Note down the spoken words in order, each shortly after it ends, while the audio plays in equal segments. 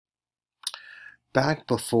Back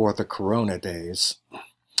before the Corona days,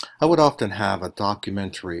 I would often have a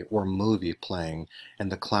documentary or movie playing in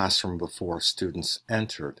the classroom before students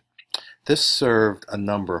entered. This served a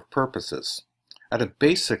number of purposes. At a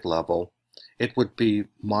basic level, it would be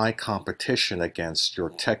my competition against your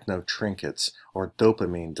techno trinkets or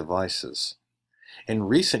dopamine devices. In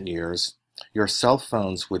recent years, your cell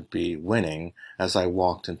phones would be winning as I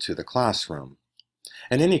walked into the classroom.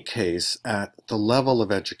 In any case, at the level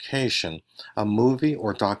of education, a movie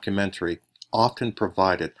or documentary often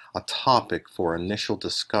provided a topic for initial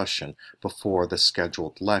discussion before the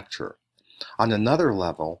scheduled lecture. On another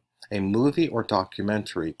level, a movie or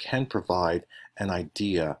documentary can provide an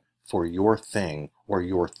idea for your thing or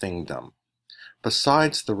your thingdom.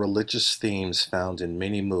 Besides the religious themes found in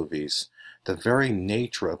many movies, the very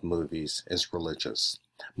nature of movies is religious.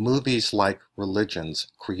 Movies, like religions,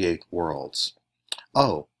 create worlds.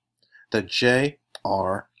 Oh, the J,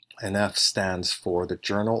 R, and F stands for the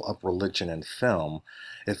Journal of Religion and Film,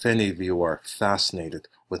 if any of you are fascinated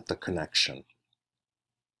with the connection.